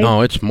enjoy it.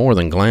 No, it's more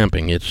than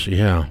glamping. It's,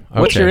 yeah.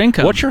 What's Okay. your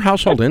income? What's your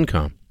household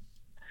income?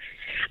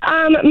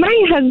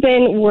 My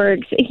husband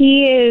works.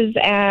 He is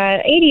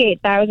at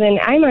 88,000.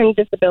 I'm on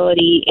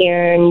disability,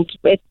 and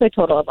it's a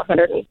total of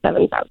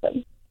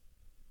 107,000.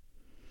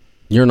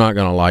 You're not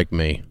going to like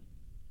me.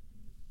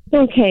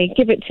 Okay,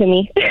 give it to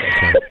me.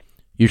 Okay.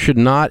 You should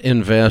not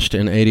invest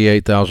in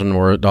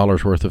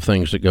 $88,000 worth of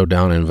things that go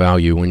down in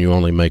value when you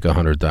only make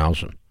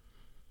 $100,000.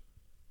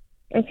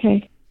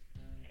 Okay,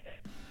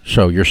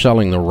 So you're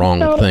selling the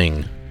wrong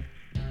thing.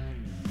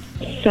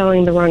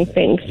 selling the wrong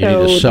thing. You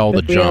need to sell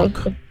the fifth wheel-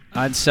 junk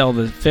I'd sell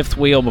the fifth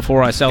wheel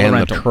before I sell the and the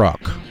rental. truck,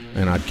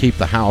 and I'd keep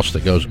the house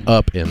that goes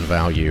up in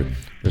value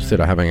instead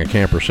of having a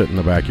camper sit in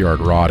the backyard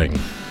rotting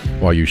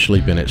while you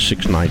sleep in it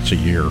 6 nights a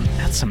year.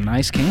 That's some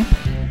nice camp.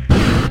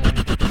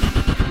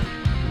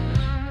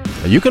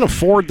 You can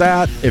afford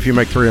that if you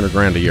make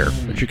 $300,000 a year,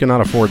 but you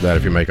cannot afford that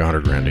if you make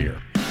 $100,000 a year.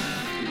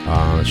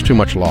 It's too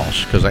much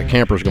loss because that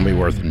camper is going to be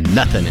worth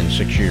nothing in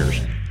 6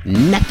 years.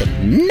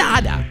 Nothing,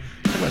 nada.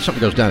 Talk about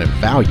something goes down in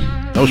value.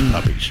 Those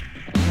puppies.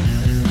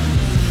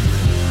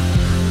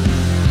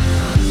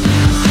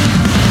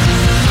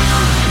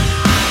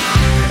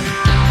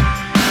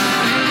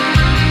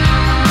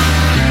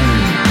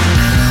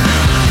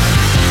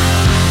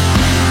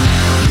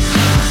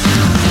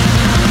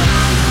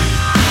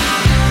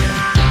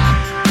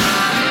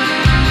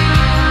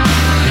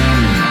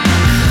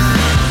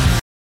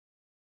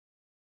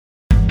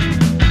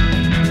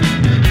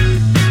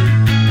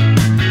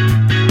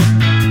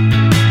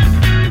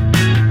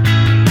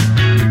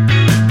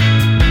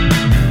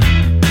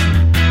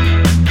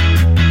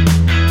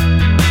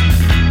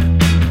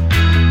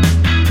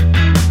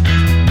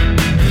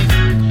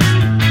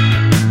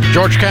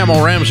 George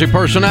Camel, Ramsey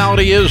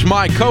Personality, is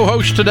my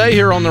co-host today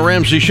here on The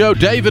Ramsey Show.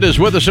 David is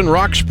with us in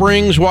Rock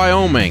Springs,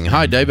 Wyoming.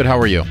 Hi, David. How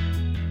are you?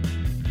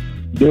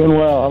 Doing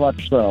well. How about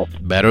yourself?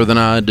 Better than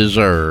I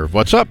deserve.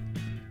 What's up?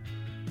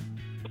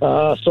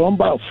 So I'm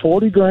about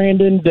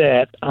 $40,000 in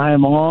debt.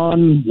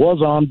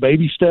 Was on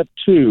baby step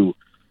 2.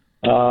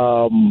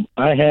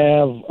 I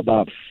have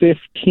about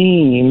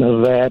 15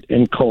 of that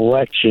in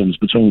collections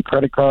between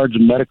credit cards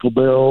and medical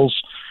bills.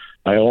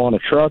 I owe on a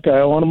truck. I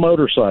owe on a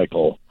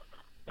motorcycle.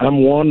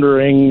 I'm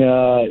wondering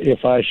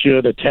if I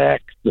should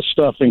attack the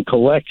stuff in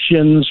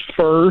collections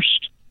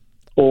first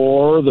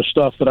or the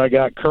stuff that I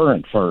got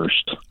current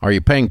first. Are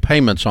you paying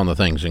payments on the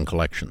things in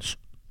collections?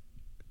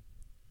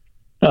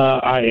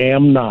 I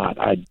am not.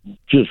 I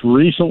just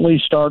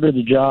recently started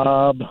a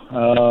job.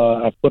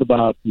 I put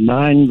about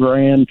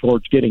 $9,000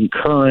 towards getting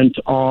current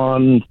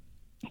on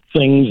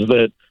things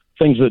that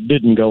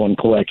didn't go in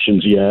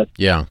collections yet.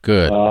 Yeah,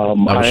 good. That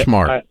was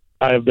smart.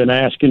 I've been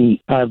asking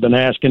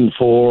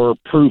for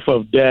proof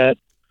of debt.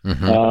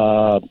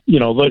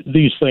 Mm-hmm.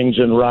 These things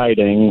in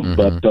writing,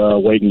 Mm-hmm.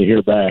 but waiting to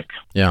hear back.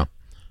 Yeah.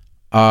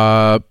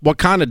 What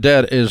kind of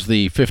debt is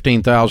the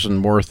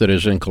 $15,000 worth that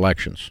is in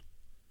collections?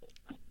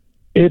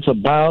 It's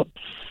about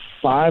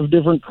 5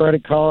 different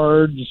credit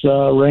cards,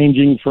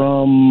 ranging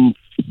from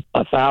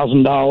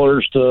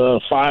 $1,000 to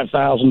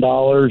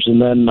 $5,000,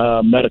 and then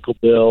a medical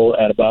bill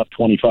at about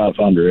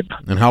 $2,500.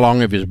 And how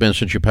long have it been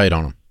since you paid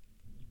on them?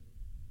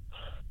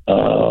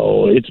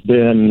 Oh, it's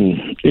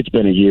been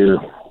a year.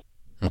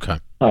 Okay.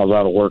 I was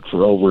out of work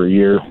for over a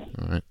year.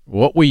 All right.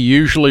 What we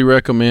usually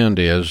recommend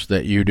is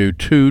that you do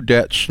 2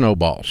 debt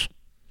snowballs.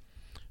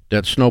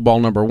 Debt snowball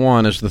number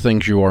 1 is the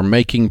things you are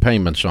making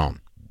payments on,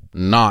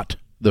 not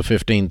the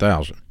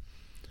 $15,000.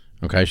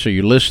 Okay, so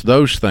you list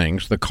those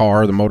things, the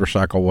car, the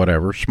motorcycle,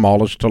 whatever,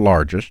 smallest to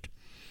largest,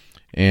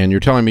 and you're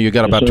telling me you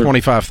got about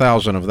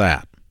 $25,000 of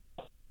that.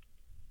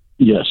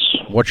 Yes.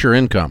 What's your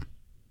income?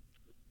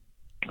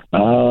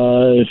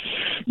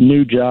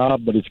 New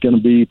job, but it's going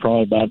to be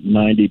probably about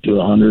 90 to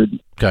 100.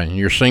 Okay, and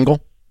you're single?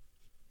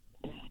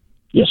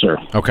 Yes, sir.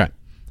 Okay.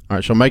 All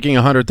right, so making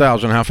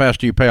 $100,000, how fast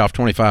do you pay off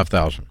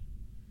 $25,000?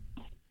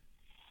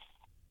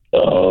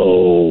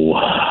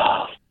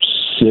 Oh,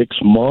 6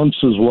 months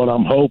is what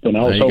I'm hoping.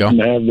 I was hoping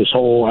to have this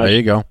whole. There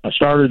you go. I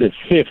started at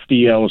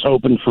 50. I was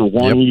hoping for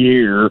 1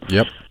 year.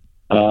 Yep.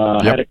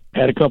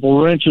 Had a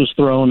couple wrenches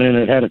thrown in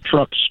it. Had a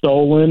truck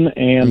stolen,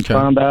 and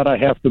found out I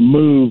have to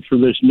move for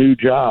this new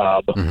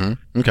job.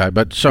 Mm-hmm. Okay,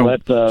 but so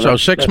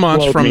 6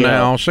 months from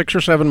now, 6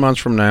 or 7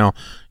 months from now,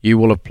 you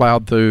will have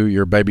plowed through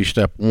your baby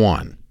step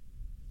 1.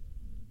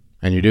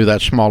 And you do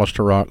that smallest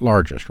to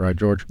largest, right,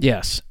 George?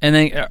 Yes. And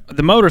then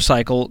the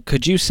motorcycle,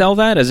 could you sell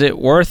that? Is it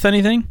worth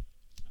anything?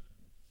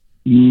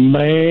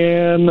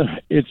 Man,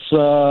 it's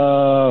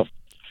going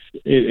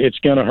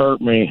to hurt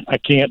me. I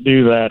can't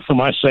do that for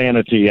my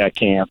sanity. I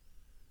can't.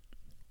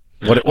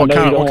 What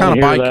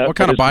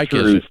kind of bike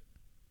is it?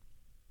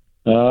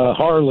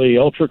 Harley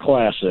Ultra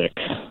Classic.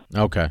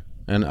 Okay.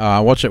 And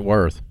what's it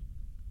worth?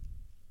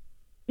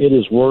 It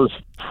is worth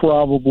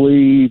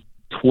probably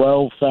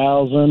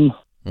 $12,000.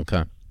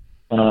 Okay.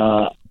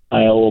 I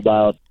owe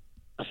about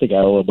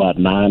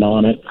 $9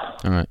 on it.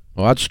 All right.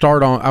 Well,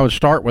 I would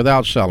start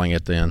without selling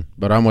it then,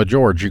 but I'm with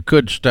George. You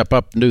could step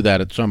up and do that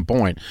at some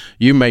point.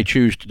 You may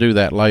choose to do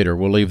that later.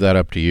 We'll leave that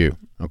up to you.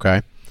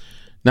 Okay.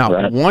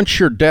 Now, once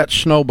your debt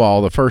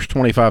snowball, the first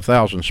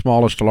 $25,000,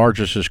 smallest to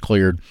largest, is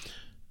cleared,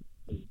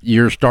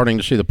 you're starting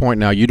to see the point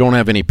now. You don't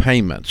have any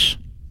payments.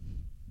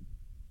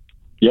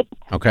 Yep.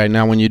 Okay.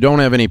 Now, when you don't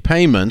have any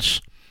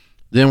payments,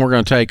 then we're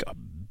going to take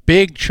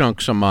big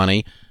chunks of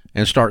money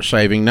and start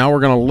saving. Now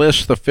we're going to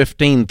list the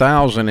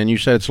 $15,000, and you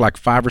said it's like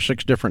 5 or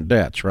 6 different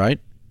debts,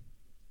 right?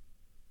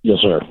 Yes,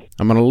 sir.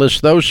 I'm going to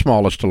list those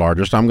smallest to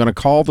largest. I'm going to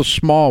call the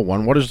small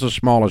one. What is the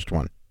smallest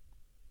one?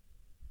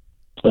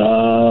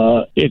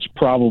 It's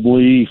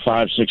probably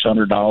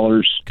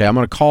 $500-$600. Okay, I'm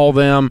going to call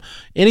them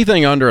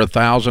anything under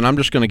 $1,000. I'm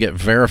just going to get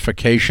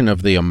verification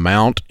of the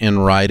amount in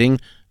writing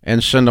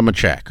and send them a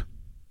check.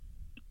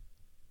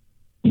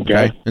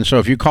 Okay. And so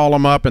if you call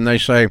them up and they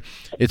say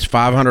it's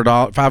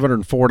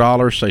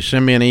 $504, they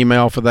send me an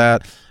email for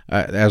that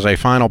as a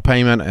final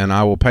payment, and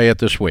I will pay it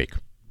this week.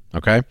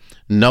 Okay.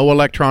 No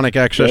electronic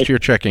access to your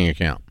checking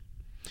account.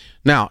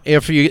 Now,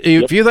 if you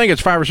think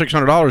it's $500 or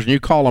 $600 and you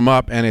call them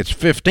up and it's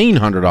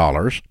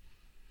 $1,500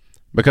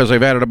 because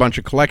they've added a bunch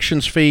of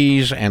collections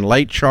fees and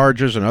late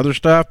charges and other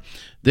stuff,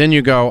 then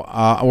you go,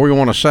 we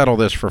want to settle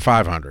this for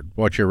 $500,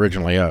 what you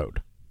originally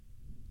owed.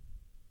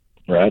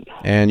 Right.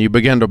 And you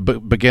begin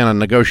a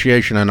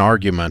negotiation and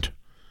argument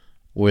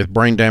with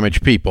brain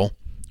damaged people,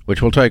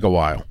 which will take a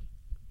while.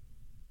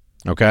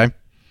 Okay?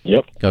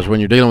 Yep. Because when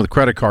you're dealing with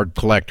credit card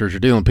collectors, you're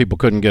dealing with people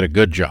who couldn't get a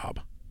good job.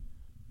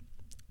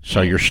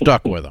 So you're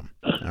stuck with them.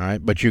 All right?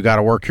 But you got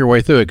to work your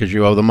way through it because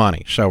you owe the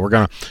money. So we're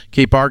going to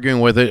keep arguing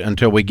with it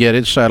until we get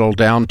it settled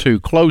down to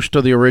close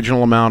to the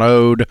original amount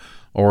owed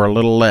or a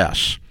little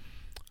less.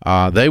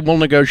 They will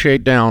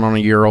negotiate down on a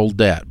year-old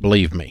debt,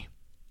 believe me.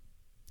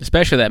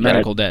 Especially that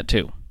medical debt,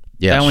 too.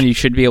 Yes. That one you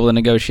should be able to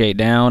negotiate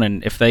down,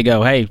 and if they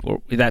go, hey,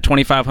 that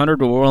 $2,500,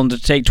 we're willing to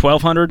take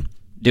 $1,200,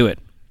 do it.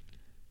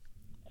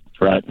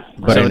 Right.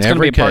 But so it's going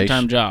to be a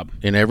part-time job.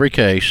 In every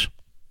case.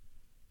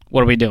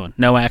 What are we doing?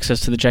 No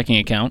access to the checking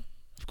account,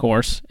 of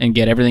course, and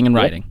get everything in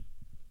writing.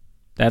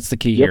 That's the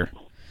key here.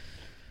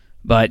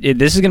 But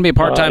this is going to be a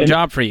part-time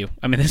job for you.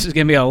 I mean, this is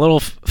going to be a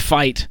little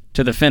fight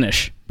to the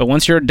finish. But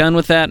once you're done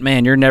with that,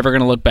 man, you're never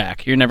going to look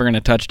back. You're never going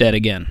to touch debt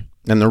again.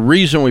 And the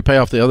reason we pay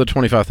off the other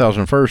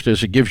 $25,000 first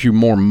is it gives you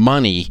more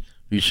money,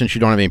 since you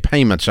don't have any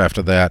payments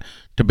after that,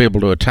 to be able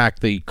to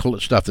attack the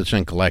stuff that's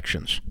in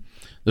collections.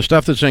 The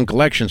stuff that's in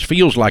collections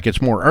feels like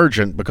it's more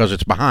urgent because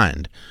it's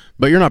behind,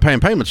 but you're not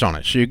paying payments on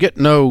it. So you get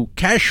no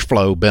cash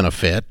flow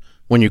benefit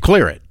when you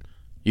clear it.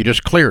 You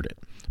just cleared it.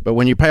 But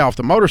when you pay off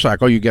the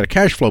motorcycle, you get a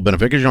cash flow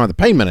benefit because you don't have the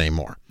payment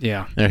anymore.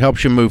 Yeah. And it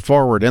helps you move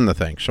forward in the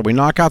thing. So we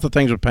knock out the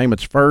things with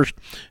payments first,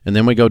 and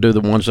then we go do the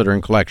ones that are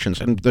in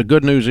collections. And the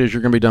good news is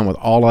you're going to be done with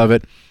all of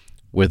it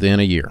within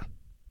a year.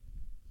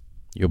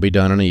 You'll be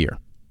done in a year.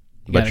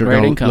 But you're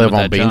going to live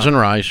on beans and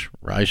rice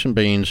and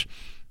beans,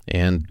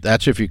 and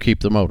that's if you keep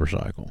the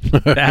motorcycle.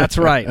 That's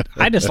right.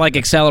 I just like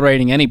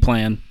accelerating any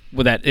plan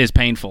that is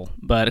painful,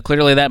 but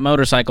clearly that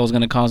motorcycle is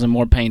going to cause him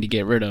more pain to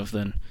get rid of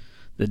than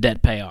the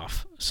debt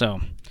payoff. So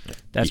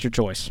that's your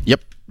choice.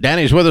 Yep.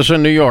 Danny's with us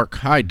in New York.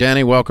 Hi,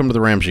 Danny. Welcome to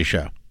the Ramsey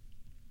Show.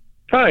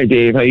 Hi,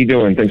 Dave. How you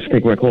doing? Thanks for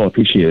taking my call. I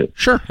appreciate it.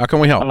 Sure. How can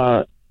we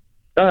help?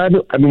 I've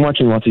been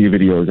watching lots of your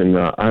videos, and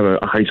I have a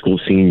high school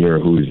senior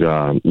who's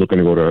looking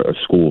to go to a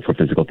school for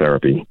physical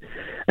therapy.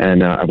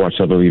 And I've watched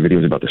several of your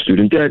videos about the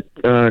student debt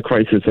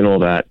crisis and all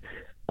that.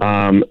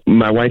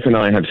 My wife and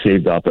I have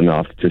saved up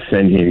enough to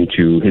send him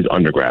to his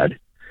undergrad.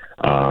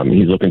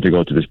 He's looking to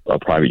go to this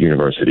private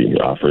university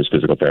for his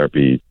physical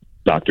therapy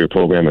doctorate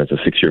program. It's a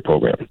 6-year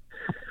program.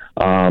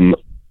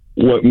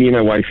 What me and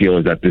my wife feel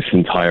is that this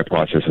entire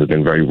process has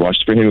been very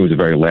rushed for him. It was a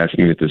very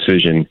last-minute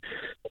decision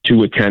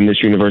to attend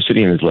this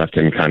university and has left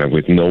him kind of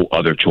with no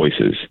other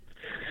choices.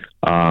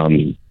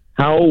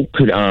 How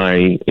could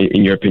I,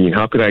 in your opinion,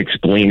 how could I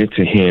explain it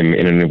to him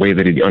in a way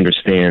that he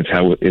understands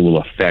how it will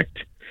affect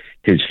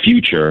his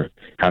future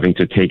having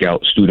to take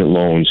out student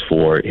loans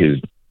for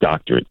his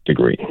doctorate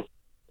degree,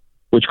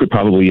 which could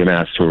probably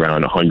amass to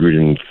around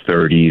 $130,000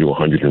 to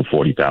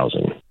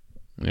 $140,000.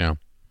 Yeah.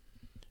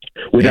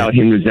 Without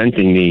him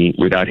resenting me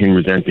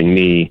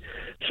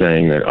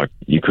saying that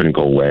you couldn't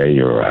go away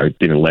or I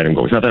didn't let him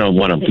go. It's not that I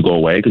want him to go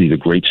away because he's a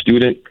great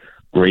student,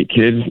 great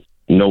kid,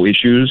 no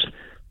issues.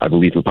 I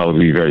believe he'll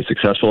probably be very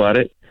successful at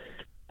it.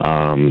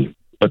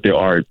 But there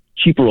are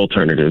cheaper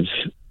alternatives.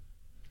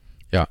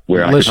 Yeah.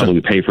 Where I could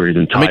probably pay for his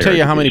entire Let me tell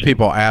you how many education.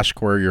 people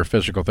ask where your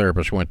physical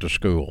therapist went to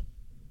school.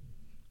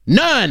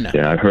 None.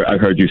 Yeah,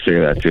 I've heard you say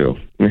that too.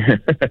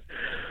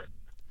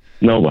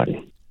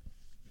 Nobody.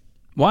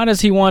 Why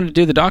does he want to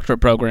do the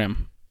doctorate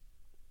program?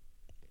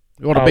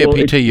 You want to be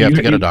a PT, you have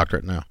to get a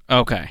doctorate now.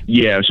 Okay.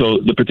 Yeah, so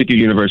the particular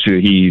university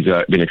that he's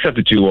been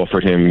accepted to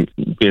offered him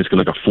basically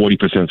like a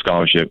 40%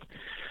 scholarship.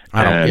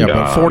 But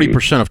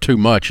 40% of too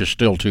much is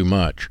still too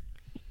much.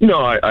 No,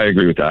 I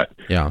agree with that.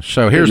 Yeah,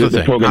 so here's the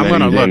thing. I'm going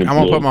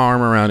to put my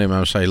arm around him and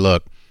I'll say,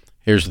 look,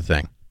 here's the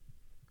thing.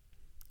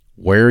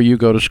 Where you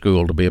go to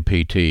school to be a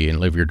PT and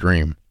live your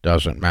dream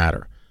doesn't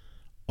matter.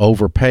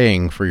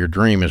 Overpaying for your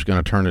dream is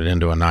going to turn it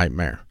into a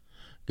nightmare.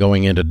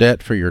 Going into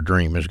debt for your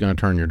dream is going to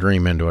turn your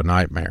dream into a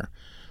nightmare.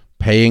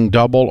 Paying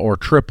double or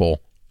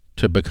triple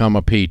to become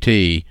a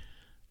PT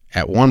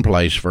at one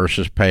place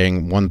versus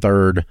paying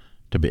 1/3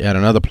 to be at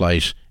another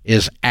place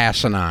is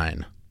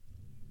asinine.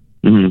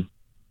 Mm-hmm.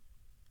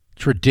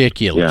 It's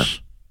ridiculous.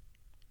 Yeah.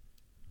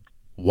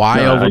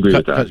 Why I agree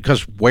with that.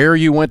 Because where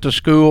you went to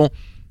school,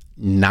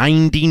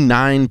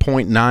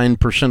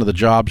 99.9% of the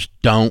jobs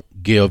don't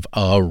give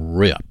a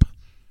rip.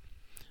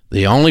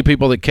 The only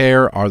people that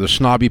care are the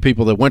snobby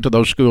people that went to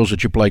those schools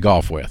that you play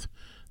golf with.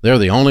 They're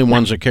the only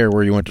ones that care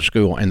where you went to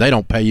school, and they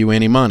don't pay you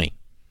any money.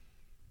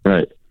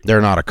 Right.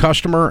 They're not a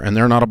customer, and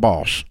they're not a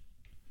boss.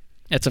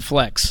 It's a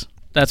flex.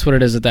 That's what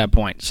it is at that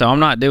point. So I'm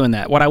not doing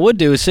that. What I would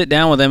do is sit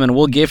down with him and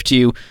we'll gift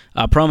you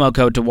a promo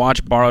code to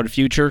watch Borrowed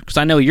Future, because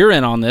I know you're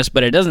in on this,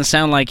 but it doesn't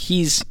sound like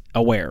he's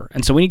aware.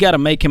 And so we got to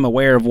make him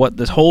aware of what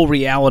this whole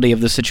reality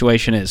of the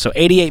situation is. So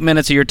 88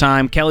 minutes of your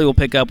time, Kelly will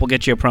pick up. We'll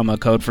get you a promo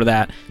code for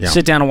that. Yeah.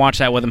 Sit down and watch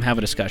that with him, have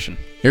a discussion.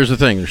 Here's the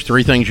thing. There's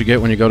 3 things you get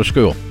when you go to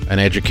school: an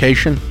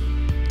education,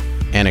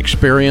 an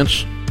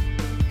experience,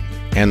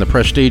 and the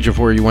prestige of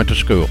where you went to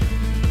school.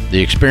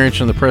 The experience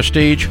and the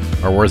prestige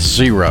are worth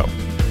 0.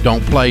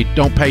 Don't pay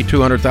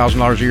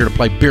 $200,000 a year to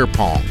play beer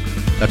pong.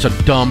 That's a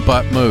dumb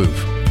butt move.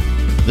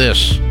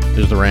 This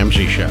is The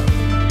Ramsey Show.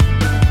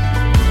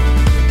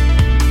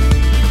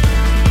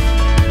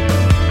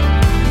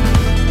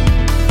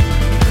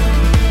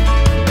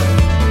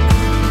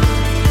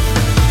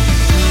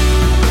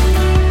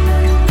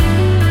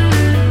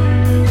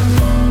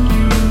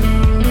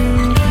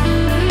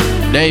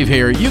 Dave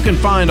here. You can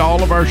find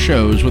all of our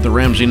shows with the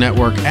Ramsey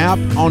Network app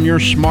on your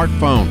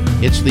smartphone.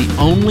 It's the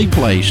only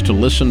place to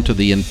listen to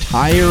the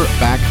entire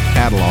back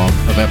catalog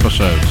of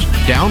episodes.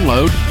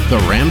 Download the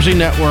Ramsey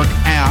Network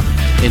app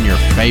in your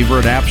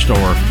favorite app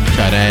store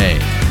today.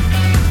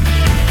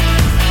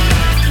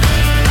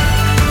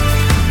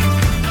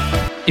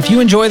 If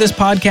you enjoy this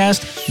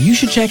podcast, you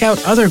should check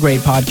out other great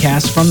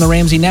podcasts from the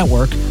Ramsey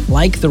Network,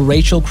 like The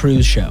Rachel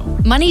Cruz Show.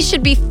 Money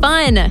should be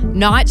fun,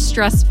 not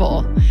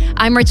stressful.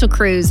 I'm Rachel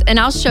Cruz, and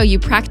I'll show you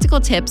practical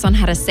tips on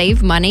how to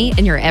save money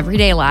in your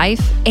everyday life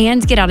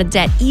and get out of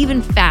debt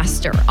even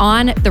faster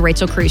on The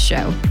Rachel Cruz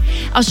Show.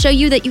 I'll show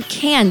you that you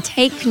can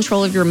take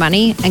control of your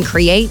money and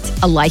create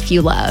a life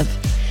you love.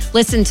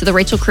 Listen to The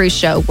Rachel Cruz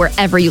Show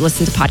wherever you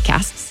listen to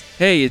podcasts.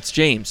 Hey, it's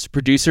James,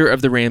 producer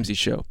of The Ramsey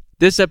Show.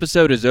 This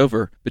episode is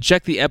over, but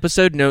check the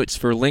episode notes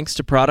for links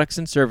to products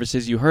and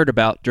services you heard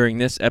about during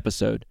this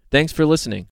episode. Thanks for listening.